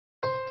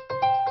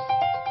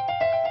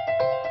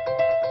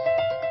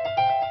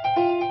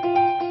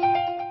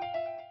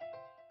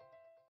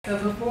So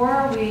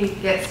before we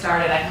get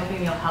started, I'm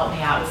hoping you'll help me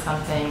out with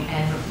something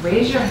and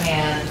raise your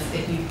hands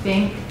if you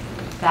think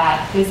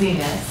that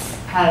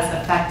busyness has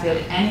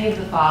affected any of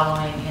the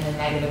following in a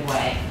negative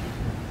way.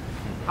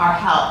 Our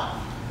health,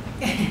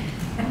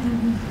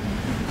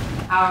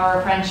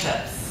 our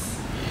friendships,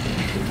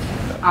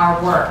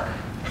 our work,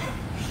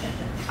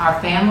 our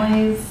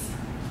families,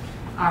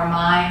 our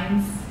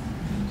minds,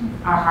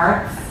 our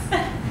hearts.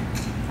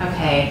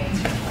 Okay,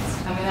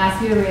 I'm going to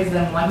ask you to raise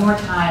them one more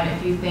time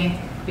if you think,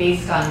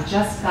 based on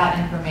just that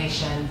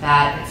information,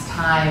 that it's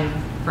time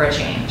for a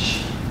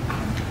change.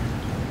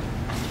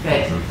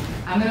 Good.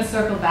 I'm going to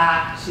circle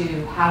back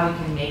to how we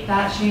can make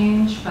that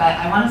change, but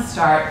I want to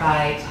start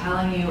by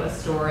telling you a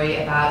story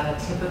about a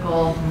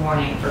typical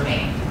morning for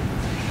me.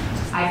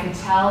 I could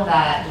tell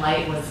that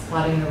light was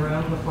flooding the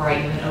room before I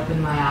even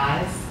opened my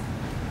eyes.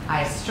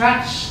 I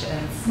stretched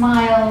and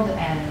smiled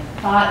and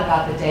thought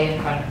about the day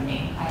in front of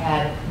me. I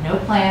had no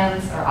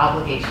plans or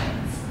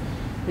obligations.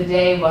 The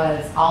day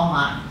was all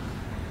mine.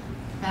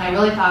 And I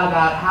really thought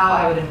about how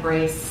I would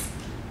embrace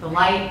the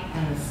light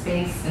and the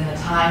space and the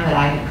time that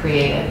I had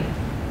created.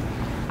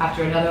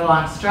 After another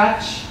long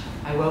stretch,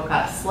 I woke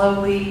up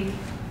slowly,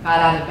 got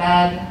out of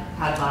bed,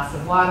 had a glass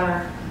of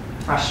water,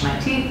 brushed my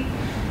teeth,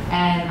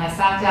 and I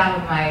sat down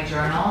with my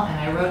journal and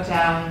I wrote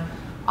down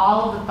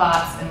all of the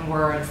thoughts and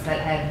words that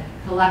had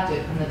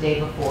collected from the day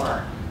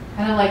before,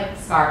 kind of like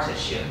scar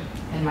tissue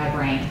in my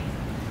brain.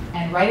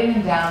 And writing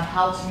them down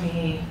helped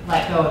me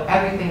let go of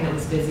everything that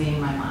was busy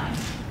in my mind.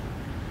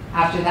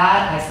 After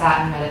that, I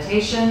sat in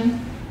meditation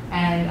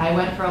and I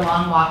went for a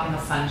long walk in the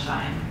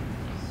sunshine.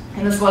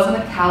 And this wasn't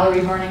a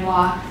calorie-burning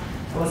walk.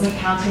 I wasn't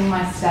counting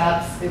my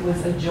steps. It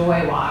was a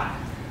joy walk.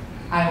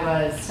 I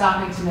was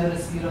stopping to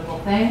notice beautiful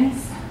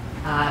things,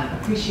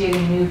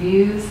 appreciating new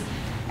views,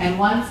 and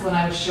once when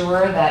I was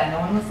sure that no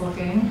one was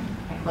looking,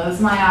 I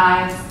closed my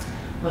eyes,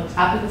 looked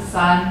up at the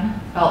sun,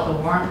 felt the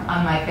warmth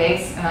on my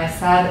face, and I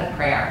said a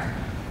prayer.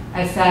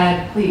 I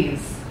said,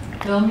 please,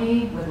 fill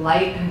me with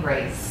light and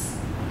grace.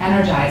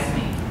 Energize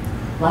me.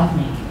 Love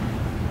me.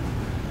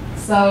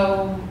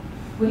 So,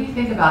 what do you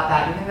think about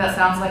that? Do you think that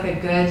sounds like a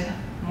good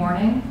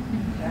morning?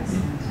 Yes.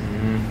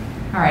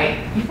 All right,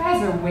 you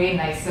guys are way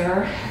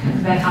nicer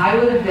than I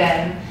would have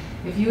been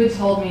if you had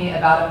told me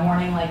about a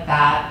morning like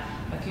that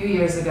a few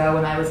years ago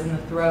when I was in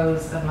the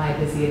throes of my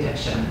busy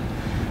addiction.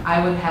 I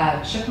would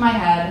have shook my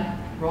head,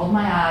 rolled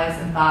my eyes,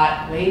 and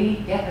thought, lady,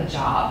 get a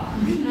job.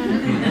 It's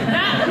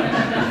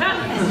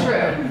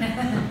true.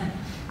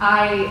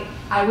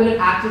 I would have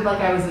acted like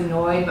I was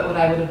annoyed, but what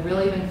I would have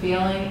really been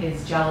feeling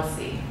is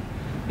jealousy,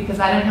 because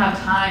I didn't have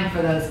time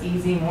for those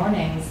easy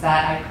mornings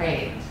that I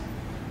craved.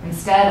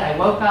 Instead, I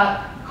woke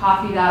up,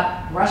 coffeeed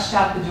up, rushed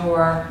out the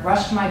door,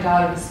 rushed my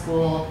daughter to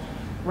school,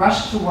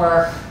 rushed to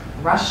work,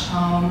 rushed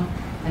home,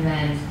 and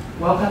then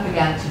woke up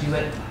again to do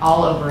it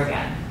all over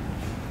again.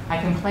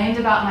 I complained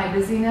about my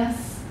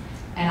busyness,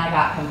 and I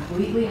got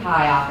completely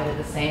high off it at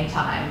the same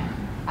time.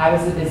 I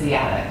was a busy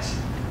addict.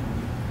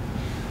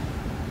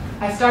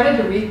 I started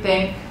to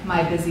rethink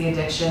my busy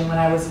addiction when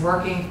I was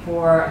working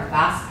for a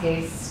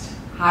fast-paced,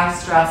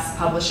 high-stress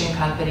publishing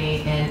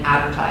company in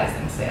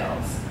advertising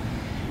sales.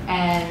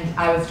 And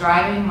I was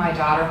driving my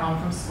daughter home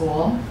from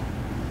school,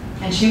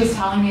 and she was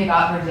telling me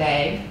about her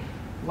day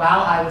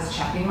while I was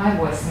checking my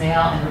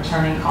voicemail and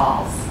returning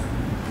calls.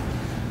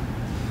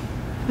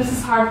 This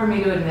is hard for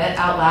me to admit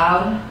out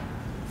loud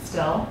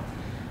still,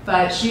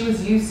 but she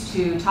was used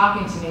to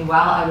talking to me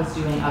while I was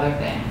doing other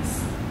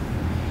things.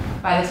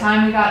 By the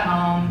time we got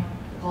home,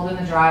 pulled in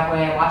the driveway,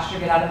 I watched her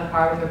get out of the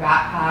car with her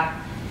backpack,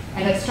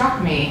 and it struck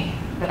me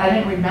that I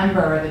didn't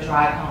remember the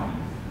drive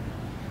home.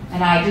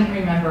 And I didn't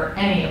remember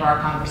any of our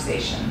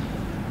conversation.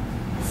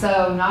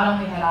 So not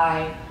only had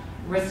I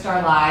risked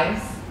our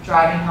lives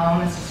driving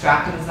home as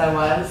distracted as I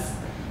was,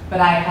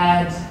 but I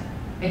had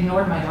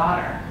ignored my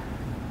daughter.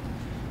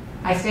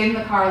 I stayed in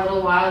the car a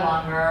little while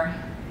longer,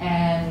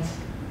 and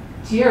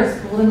tears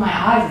pooled in my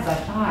eyes as I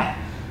thought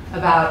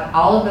about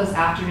all of those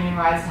afternoon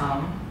rides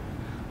home,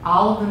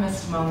 all of the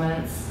missed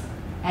moments,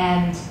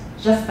 and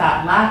just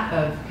that lack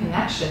of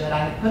connection that I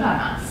had put on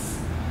us.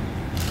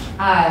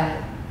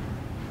 I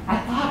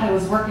thought I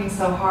was working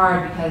so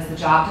hard because the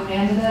job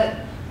demanded it,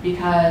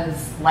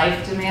 because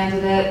life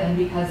demanded it, and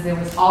because there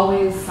was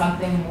always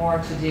something more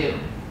to do.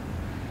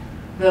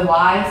 The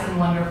wise and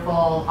wonderful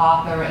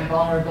author and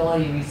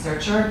vulnerability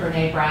researcher,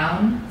 Brene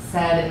Brown,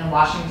 said in a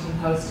Washington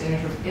Post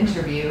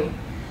interview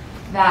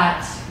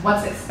that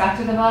what's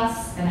expected of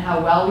us and how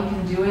well we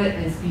can do it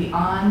is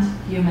beyond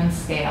human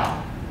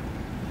scale.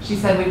 She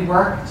said we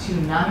work to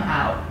numb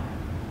out.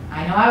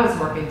 I know I was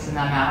working to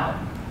numb out.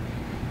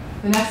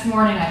 The next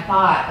morning I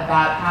thought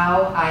about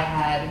how I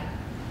had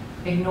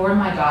ignored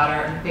my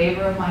daughter in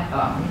favor of my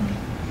phone,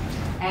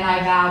 and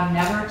I vowed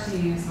never to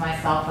use my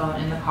cell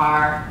phone in the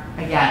car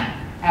again,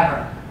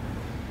 ever.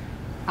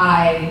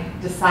 I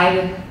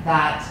decided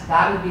that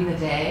that would be the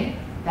day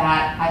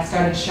that I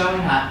started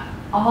showing up,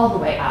 all the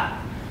way up,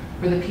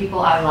 for the people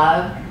I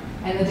love,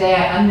 and the day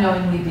I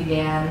unknowingly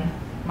began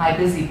my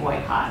busy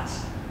boycott.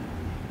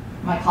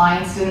 My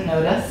clients didn't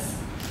notice.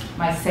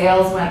 my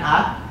sales went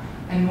up,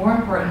 and more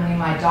importantly,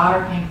 my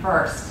daughter came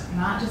first,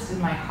 not just in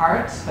my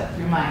heart, but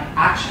through my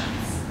actions.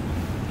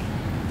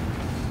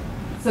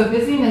 So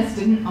busyness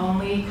didn't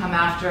only come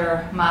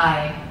after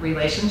my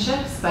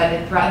relationships, but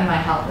it threatened my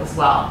health as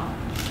well.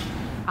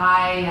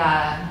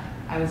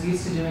 I was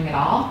used to doing it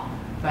all,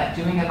 but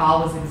doing it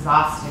all was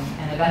exhausting,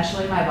 and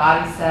eventually my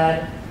body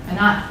said,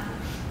 enough.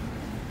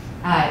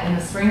 In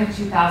the spring of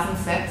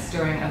 2006,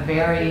 during a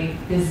very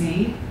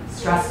busy,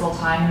 stressful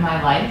time in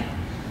my life,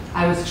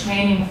 I was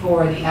training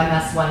for the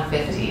MS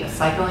 150, a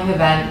cycling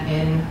event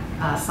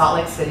in Salt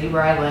Lake City,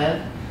 where I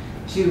live,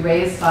 to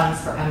raise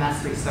funds for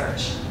MS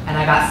research, and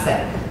I got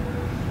sick.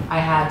 I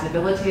had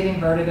debilitating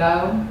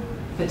vertigo,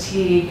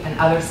 fatigue, and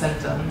other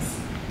symptoms,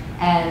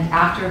 and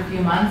after a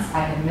few months, I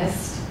had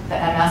missed the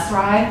MS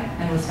ride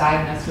and was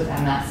diagnosed with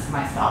MS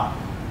myself.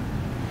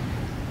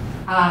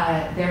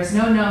 There's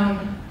no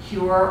known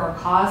cure or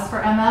cause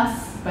for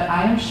MS, but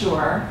I am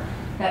sure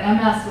that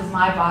MS was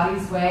my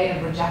body's way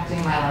of rejecting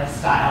my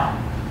lifestyle.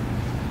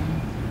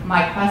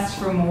 My quest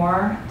for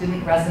more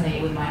didn't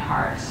resonate with my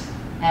heart.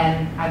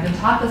 And I've been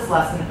taught this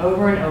lesson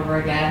over and over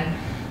again,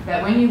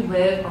 that when you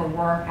live or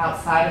work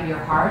outside of your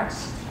heart,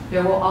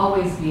 there will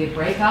always be a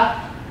breakup,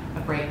 a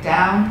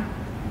breakdown,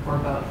 or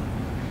both.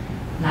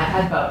 And I've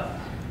had both.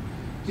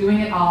 Doing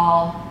it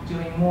all,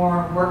 doing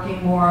more,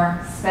 working more,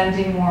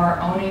 spending more,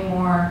 owning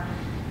more,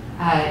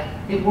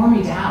 it wore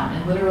me down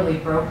and literally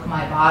broke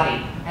my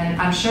body.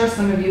 And I'm sure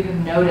some of you have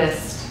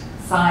noticed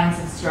signs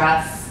of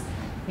stress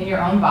in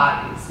your own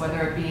bodies,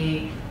 whether it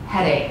be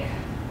headache,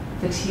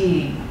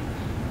 fatigue,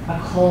 a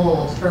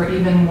cold, or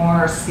even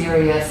more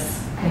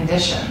serious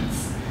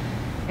conditions.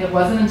 It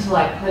wasn't until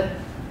I put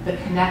the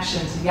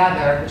connection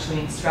together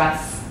between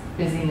stress,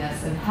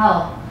 busyness, and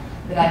health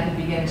that I could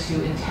begin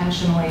to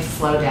intentionally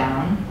slow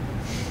down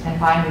and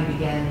finally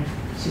begin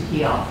to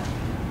heal.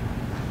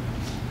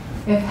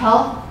 If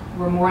health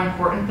were more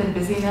important than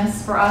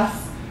busyness for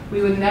us,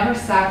 we would never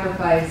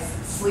sacrifice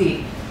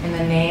sleep in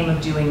the name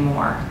of doing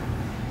more.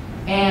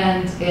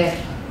 And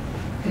if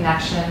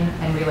connection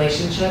and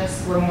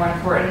relationships were more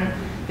important,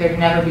 there'd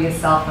never be a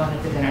cell phone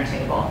at the dinner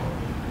table.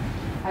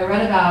 I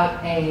read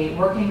about a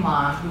working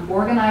mom who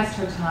organized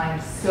her time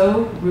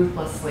so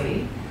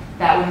ruthlessly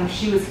that when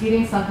she was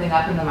heating something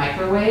up in the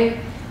microwave,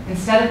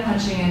 instead of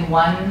punching in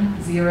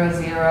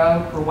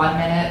 100 for 1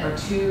 minute or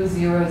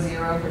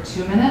 200 for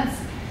 2 minutes,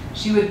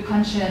 she would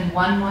punch in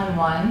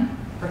 111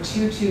 for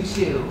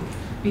 222,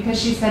 because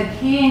she said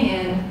keying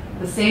in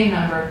the same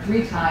number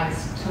 3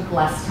 times took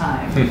less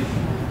time.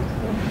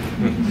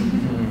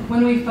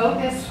 When we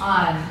focus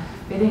on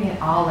fitting it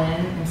all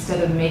in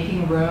instead of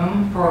making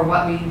room for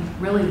what we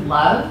really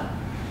love,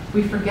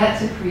 we forget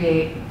to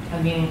create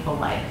a meaningful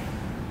life.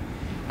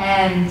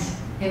 And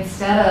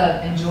instead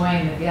of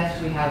enjoying the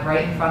gift we have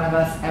right in front of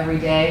us every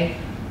day,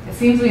 it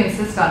seems we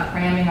insist on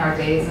cramming our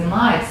days and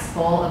lives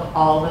full of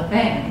all the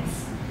things.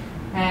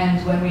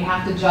 And when we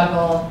have to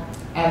juggle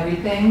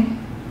everything,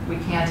 we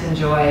can't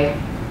enjoy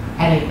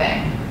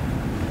anything.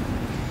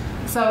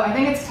 So I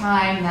think it's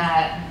time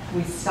that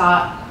we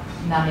stop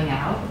numbing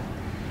out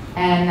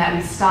and that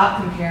we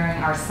stop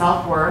comparing our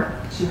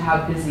self-worth to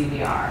how busy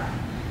we are.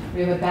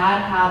 We have a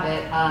bad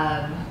habit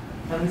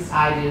of, at least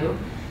I do,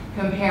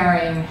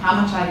 comparing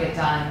how much I get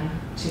done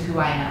to who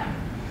I am.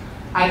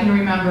 I can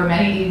remember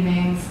many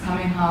evenings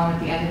coming home at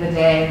the end of the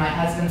day, my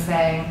husband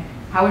saying,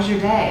 "How was your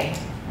day?"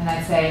 And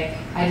I'd say,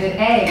 "I did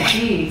A,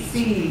 B,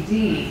 C,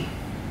 D."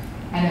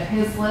 And if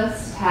his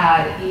list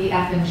had E,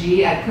 F, and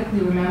G, I'd quickly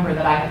remember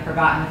that I had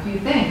forgotten a few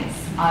things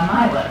on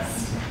my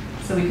list,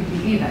 so we could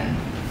be even.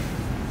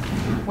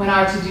 When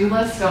our to-do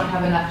lists don't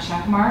have enough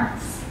check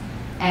marks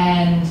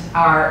and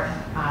our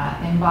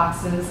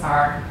inboxes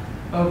are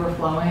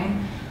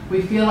overflowing,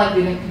 we feel like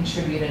we didn't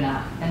contribute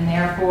enough, and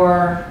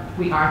therefore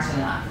we aren't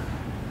enough.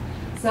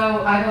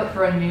 So I vote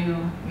for a new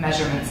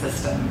measurement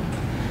system.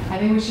 I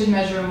think we should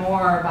measure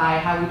more by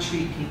how we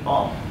treat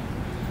people,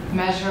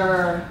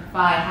 measure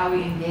by how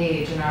we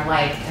engage in our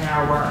life and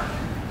our work.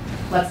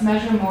 Let's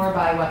measure more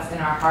by what's in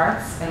our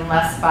hearts and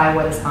less by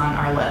what is on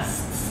our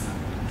lists.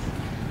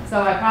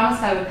 So I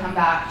promised I would come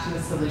back to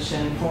a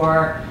solution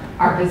for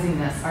our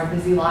busyness, our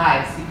busy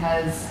lives,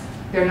 because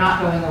they're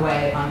not going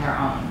away on their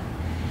own.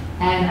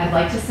 And I'd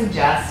like to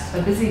suggest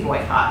a busy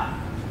boycott.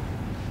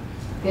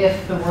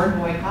 If the word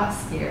boycott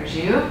scares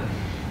you,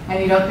 and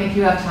you don't think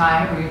you have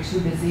time or you're too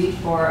busy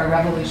for a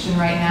revolution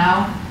right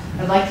now,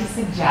 I'd like to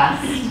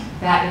suggest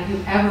that if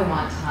you ever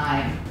want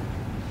time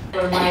for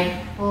a life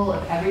full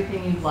of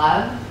everything you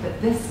love,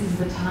 that this is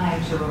the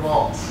time to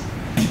revolt.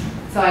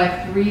 So I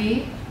have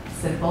 3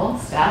 simple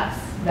steps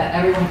that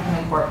everyone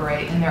can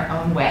incorporate in their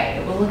own way.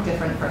 It will look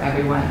different for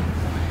everyone.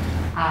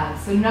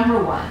 So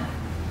number 1,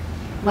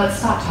 let's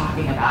stop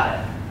talking about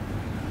it.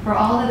 For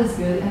all that is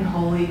good and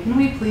holy, can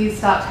we please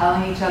stop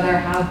telling each other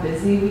how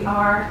busy we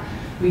are?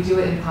 We do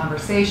it in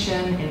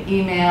conversation, in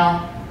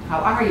email. How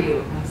are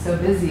you? I'm so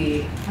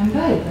busy. I'm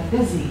good, but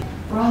busy.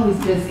 We're always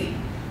busy.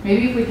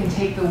 Maybe if we can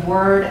take the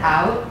word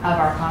out of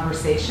our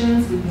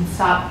conversations, we can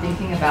stop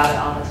thinking about it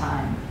all the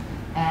time.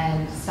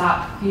 and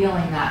stop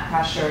feeling that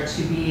pressure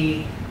to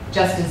be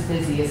just as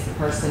busy as the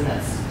person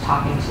that's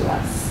talking to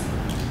us.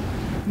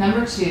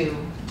 Number 2,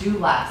 do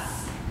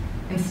less.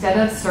 Instead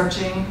of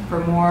searching for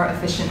more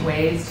efficient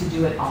ways to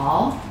do it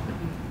all,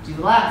 do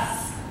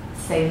less.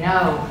 Say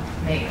no,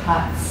 make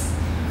cuts.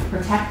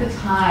 Protect the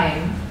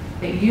time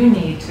that you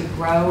need to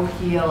grow,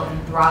 heal,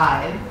 and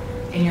thrive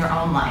in your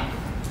own life.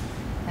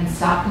 And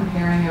stop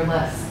comparing your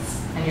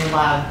lists and your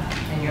love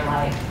and your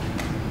life.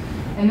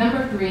 And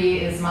number 3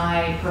 is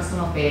my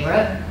personal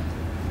favorite.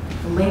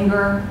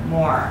 Linger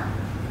more.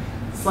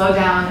 Slow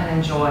down and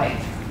enjoy.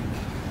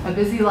 A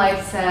busy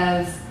life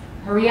says,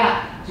 hurry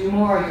up, do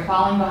more, you're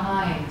falling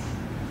behind.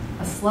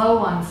 A slow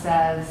one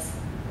says,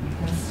 you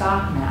can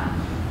stop now.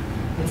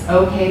 It's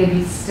okay to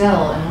be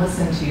still and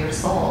listen to your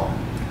soul.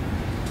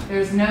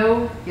 There's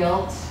no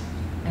guilt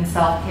in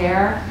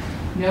self-care,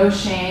 no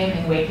shame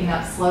in waking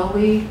up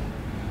slowly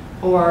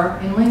or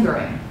in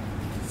lingering.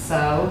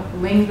 So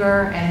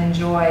linger and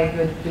enjoy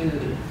good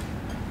food.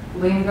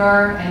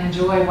 Linger and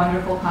enjoy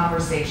wonderful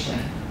conversation.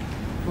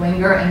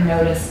 Linger and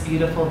notice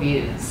beautiful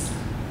views.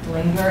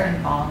 Linger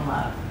and fall in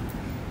love.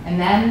 And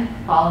then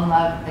fall in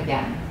love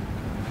again.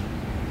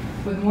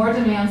 With more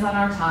demands on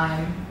our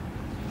time,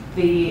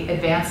 the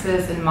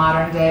advances in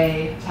modern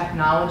day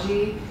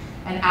technology,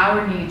 and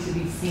our need to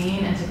be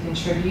seen and to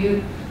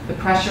contribute, the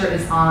pressure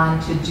is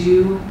on to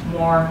do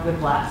more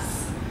with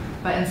less.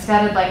 But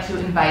instead, I'd like to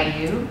invite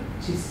you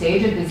to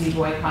stage a busy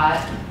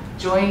boycott,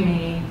 join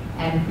me,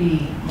 and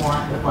be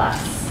more with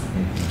less.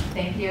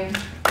 Thank you.